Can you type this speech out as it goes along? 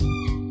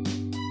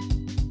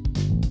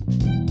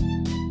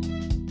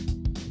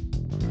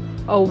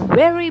A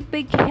very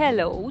big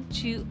hello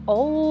to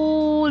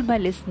all my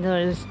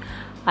listeners.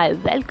 I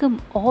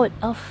welcome all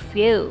of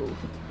you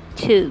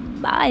to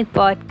my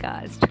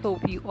podcast.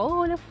 Hope you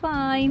all are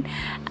fine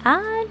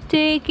and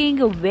taking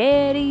a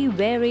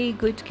very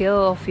good care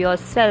of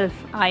yourself.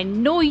 I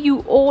know you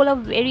all are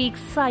very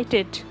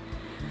excited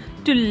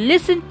to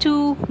listen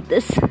to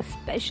this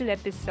special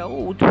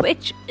episode,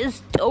 which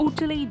is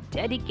totally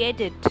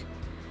dedicated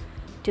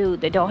to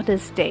the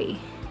Daughter's Day.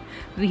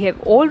 We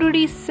have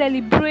already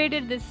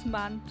celebrated this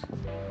month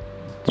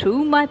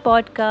through my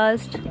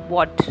podcast,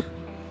 What?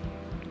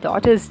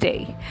 Daughter's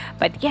Day.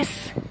 But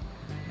yes,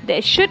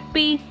 there should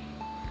be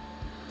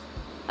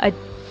a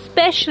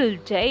special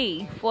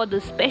day for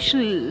the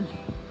special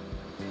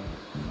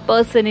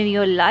person in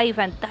your life,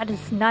 and that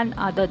is none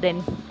other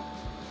than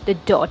the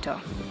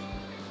daughter.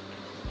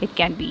 It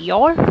can be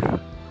your,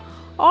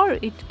 or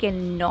it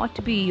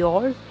cannot be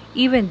your.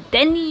 Even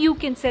then, you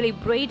can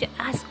celebrate,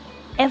 as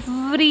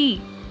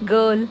every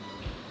girl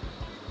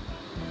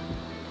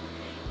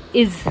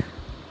is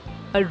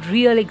a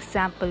real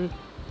example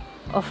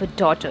of a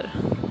daughter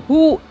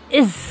who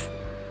is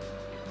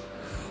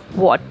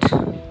what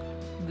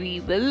we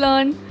will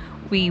learn.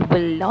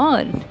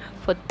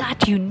 For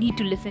that, you need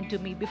to listen to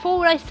me.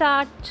 Before I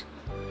start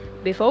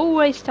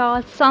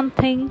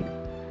something,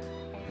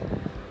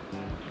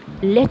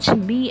 let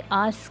me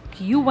ask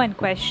you one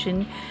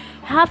question.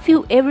 Have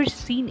you ever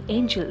seen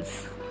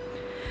angels?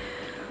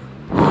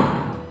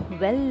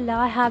 Well,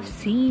 I have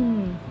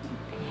seen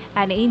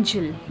an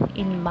angel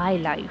in my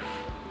life.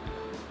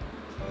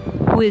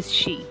 Who is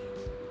she?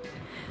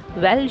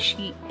 Well,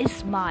 she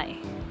is my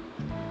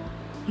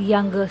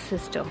younger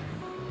sister.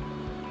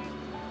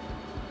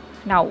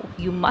 Now,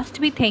 you must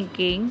be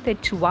thinking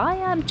that why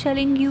I'm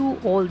telling you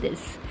all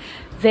this.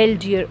 Well,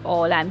 dear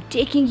all, I'm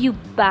taking you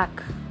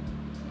back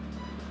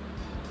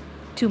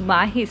to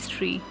my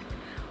history,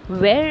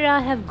 where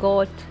I have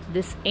got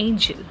this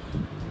angel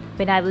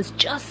when I was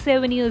just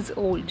 7 years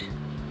old.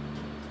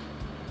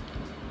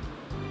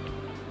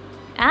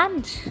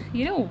 And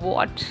you know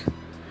what?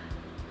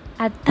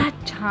 At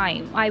that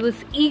time, I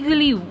was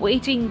eagerly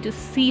waiting to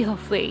see her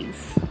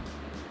face.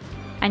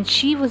 And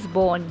she was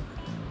born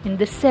in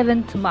the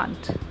 7th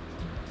month.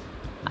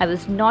 I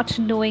was not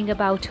knowing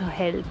about her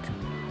health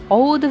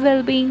or the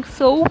well-being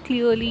so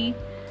clearly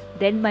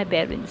than my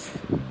parents.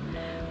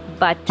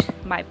 But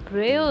my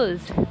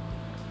prayers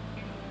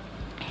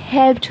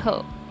helped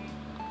her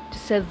to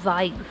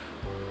survive,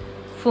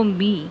 for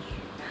me,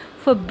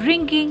 for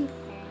bringing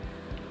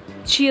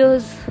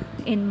cheers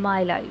in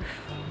my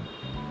life.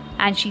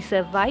 And she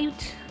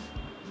survived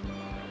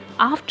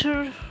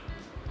after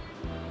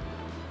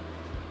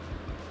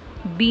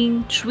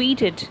being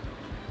treated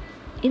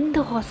in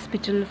the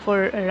hospital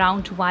for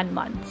around 1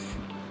 month.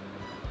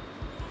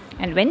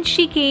 And when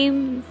she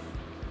came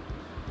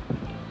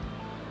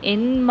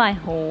in my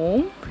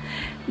home,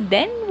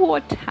 then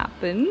what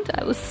happened?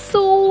 I was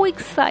so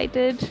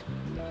excited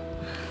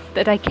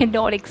that I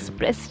cannot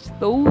express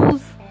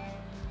those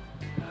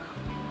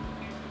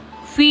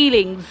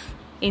feelings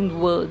in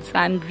words.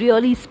 I'm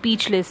really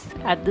speechless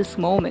at this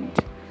moment.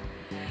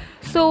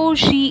 So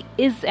she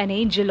is an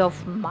angel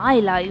of my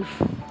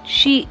life.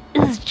 She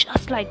is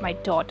just like my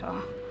daughter.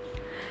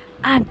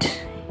 And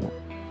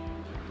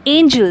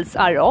angels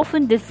are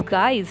often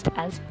disguised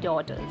as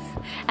daughters.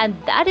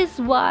 And that is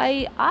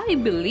why I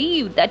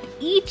believe that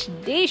each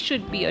day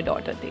should be a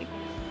daughter day.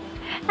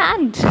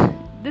 And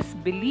this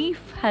belief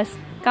has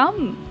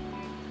come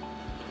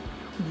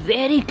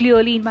very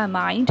clearly in my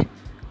mind,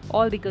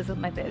 all because of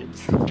my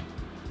parents.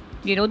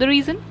 You know the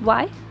reason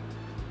why?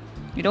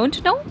 You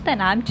don't know?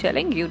 Then I'm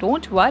telling you,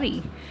 don't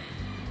worry.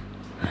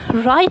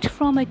 Right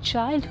from my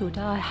childhood,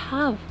 I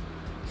have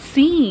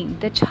seen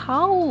that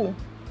how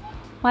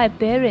my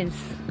parents,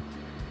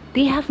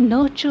 they have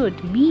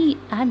nurtured me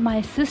and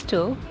my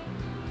sister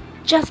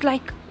just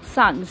like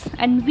sons.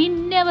 And we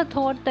never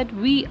thought that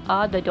we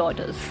are the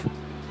daughters.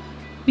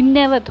 We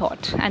never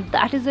thought. And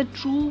that is a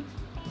true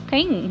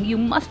thing. You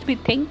must be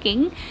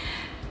thinking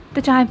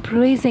that I'm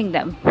praising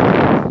them.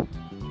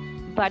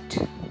 But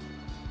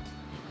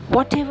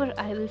whatever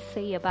I will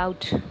say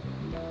about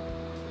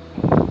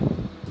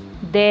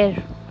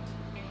their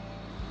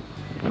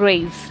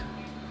praise,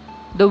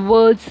 the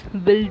words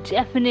will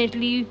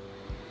definitely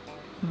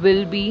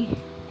be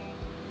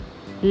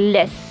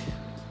less,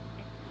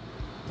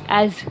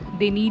 as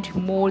they need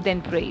more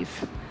than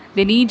praise.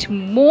 They need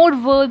more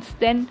words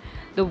than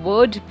the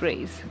word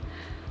praise.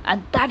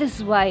 And that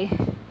is why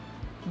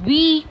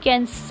we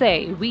can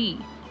say, we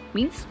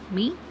means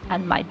me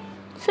and my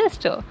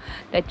sister,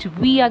 that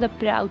we are the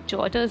proud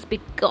daughters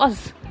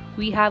because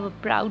we have a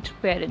proud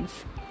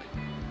parents.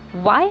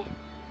 Why?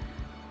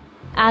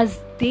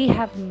 As they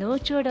have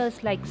nurtured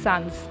us like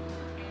sons.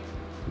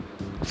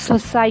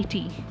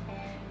 Society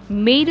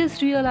made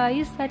us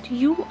realize that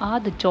you are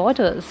the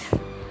daughters.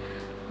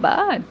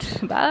 But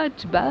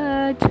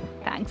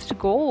thanks to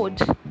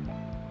God,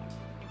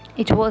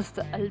 it was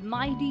the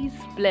Almighty's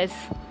bliss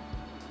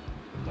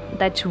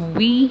that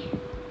we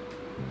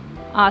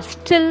are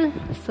still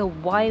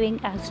surviving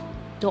as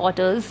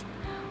daughters,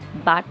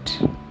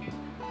 but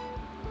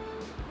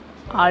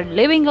are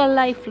living a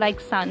life like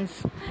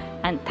sons,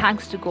 and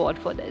thanks to God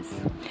for this.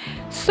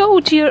 So,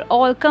 dear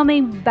all,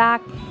 coming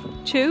back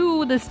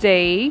to this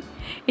day,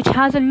 it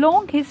has a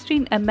long history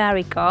in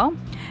America,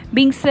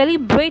 being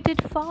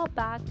celebrated far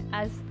back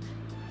as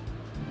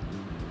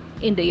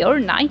in the year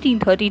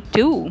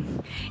 1932.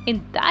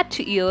 In that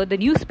year, the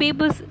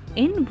newspapers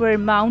in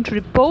Vermont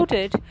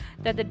reported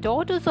that the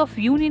daughters of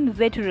Union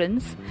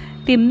veterans,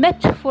 they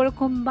met for a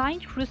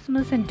combined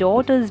Christmas and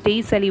Daughters'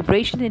 Day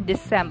celebration in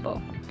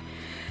December.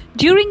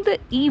 During the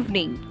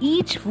evening,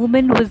 each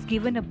woman was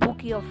given a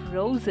bouquet of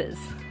roses,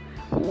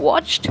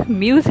 watched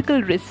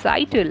musical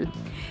recital,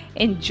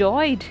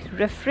 enjoyed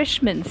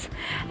refreshments,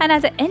 and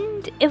at the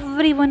end,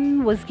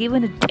 everyone was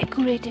given a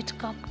decorated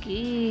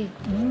cupcake.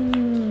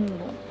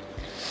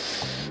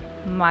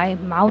 My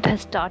mouth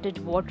has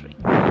started watering.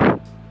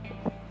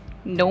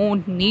 No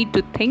need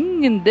to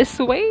think in this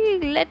way.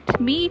 Let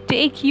me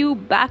take you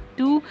back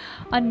to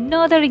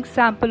another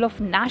example of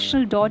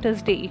National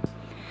Daughters' Day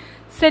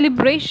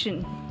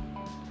celebration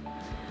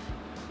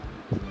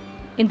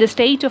in the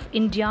state of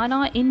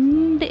Indiana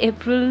in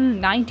April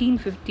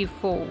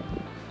 1954.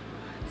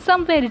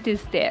 Somewhere it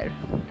is there.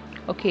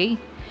 Okay.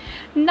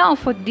 Now,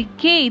 for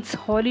decades,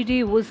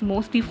 holiday was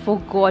mostly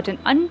forgotten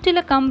until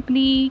a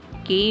company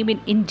came in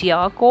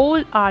India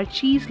called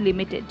Archie's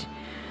Limited,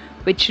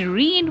 which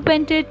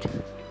reinvented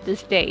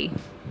this day.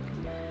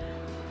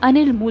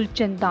 Anil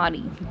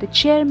Mulchandani, the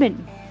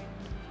chairman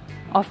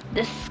of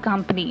this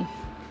company,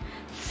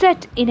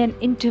 said in an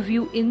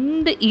interview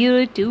in the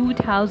year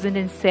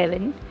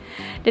 2007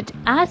 that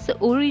as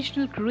the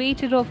original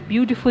creator of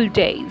Beautiful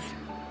Days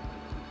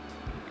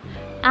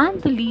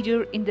and the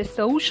leader in the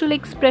social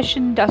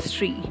expression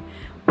industry,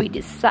 we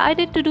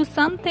decided to do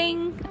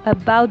something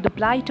about the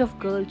plight of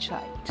girl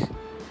child.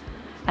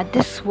 And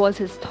this was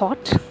his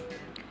thought.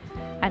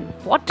 And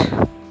what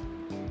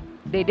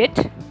they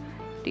did?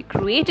 They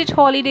created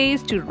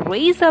holidays to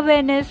raise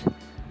awareness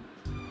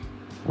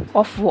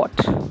of what?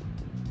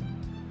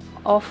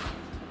 Of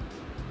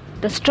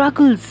the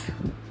struggles,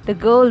 the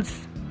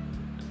girls,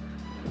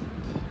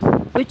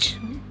 which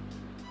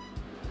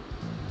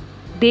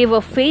they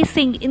were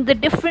facing in the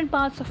different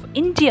parts of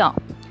India,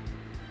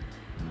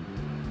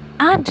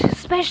 and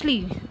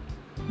especially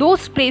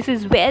those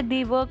places where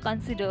they were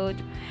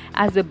considered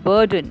as a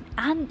burden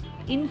and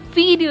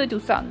inferior to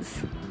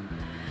sons.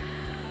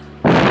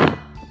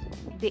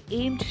 They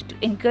aimed to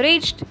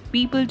encourage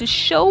people to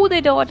show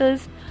their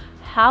daughters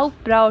how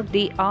proud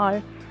they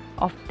are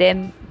of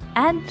them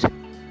and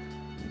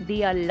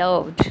they are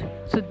loved.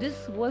 So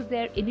this was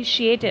their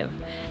initiative,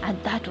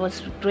 and that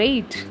was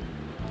great.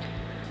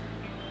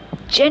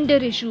 Gender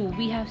issue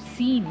we have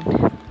seen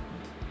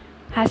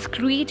has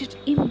created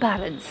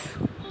imbalance,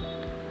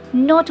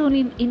 not only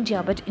in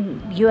India but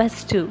in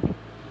US too.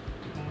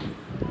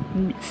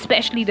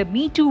 Especially the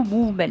Me Too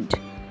movement,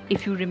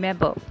 if you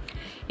remember,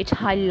 it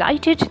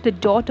highlighted the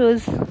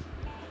daughters,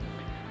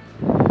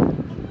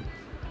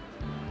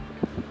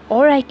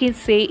 or I can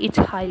say it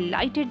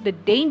highlighted the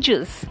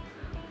dangers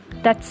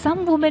that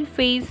some women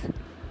face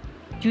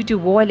due to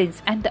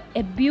violence and the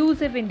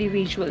abusive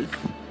individuals.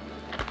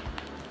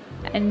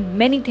 And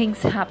many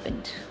things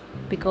happened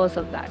because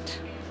of that.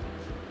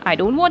 I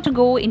don't want to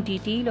go in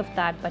detail of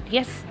that, but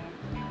yes,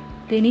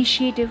 the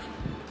initiative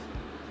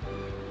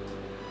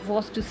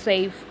was to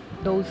save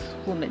those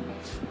women.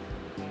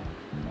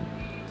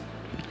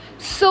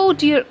 So,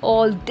 dear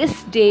all,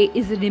 this day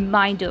is a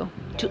reminder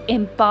to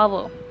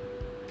empower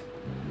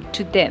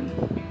to them,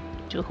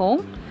 to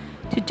whom?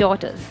 To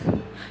daughters,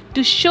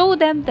 to show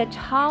them that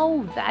how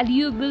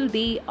valuable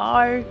they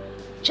are,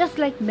 just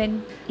like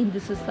men in the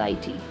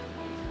society.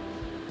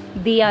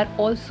 They are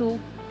also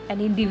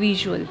an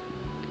individual.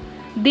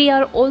 They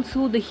are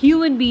also the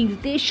human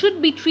beings. They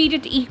should be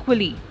treated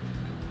equally.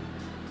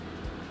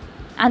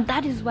 And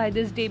that is why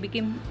this day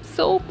became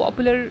so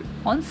popular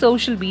on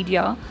social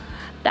media,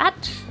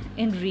 that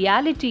in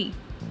reality,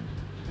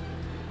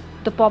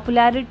 the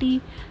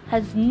popularity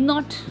has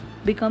not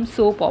become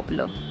so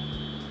popular.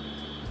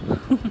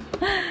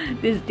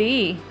 This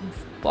day,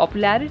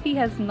 popularity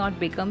has not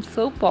become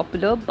so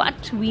popular,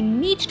 but we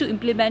need to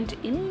implement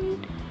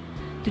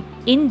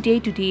in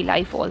day-to-day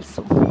life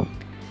also.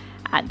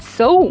 And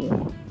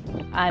so,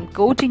 I'm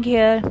quoting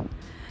here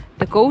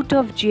the quote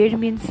of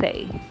Jeremy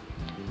say,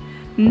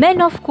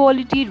 "Men of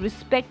quality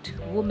respect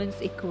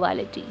women's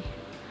equality."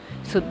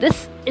 So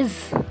this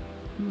is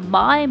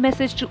my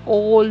message to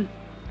all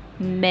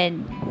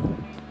men,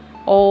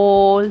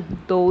 all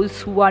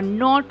those who are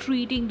not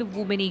treating the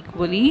women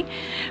equally.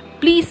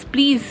 Please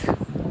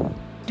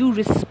do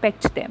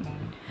respect them.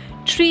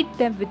 Treat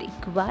them with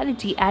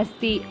equality, as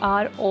they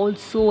are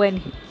also a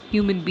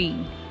human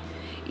being.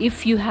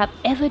 If you have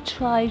ever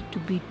tried to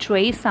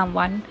betray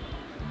someone,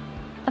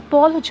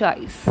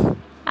 apologize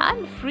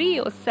and free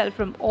yourself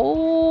from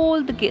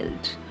all the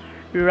guilt.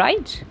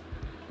 Right?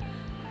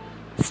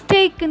 Stay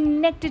stay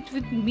connected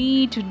with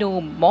me to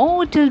know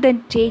more. Till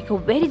then, take a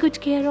very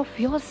good care of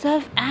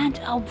yourself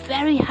and a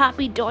very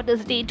happy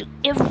Daughter's Day to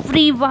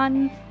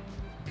everyone,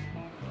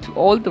 to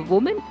all the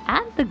women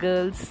and the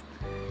girls.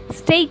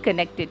 Stay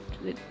connected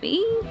with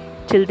me.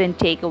 Till then,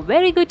 take a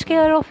very good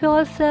care of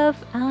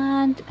yourself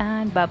and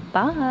bye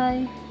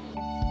bye.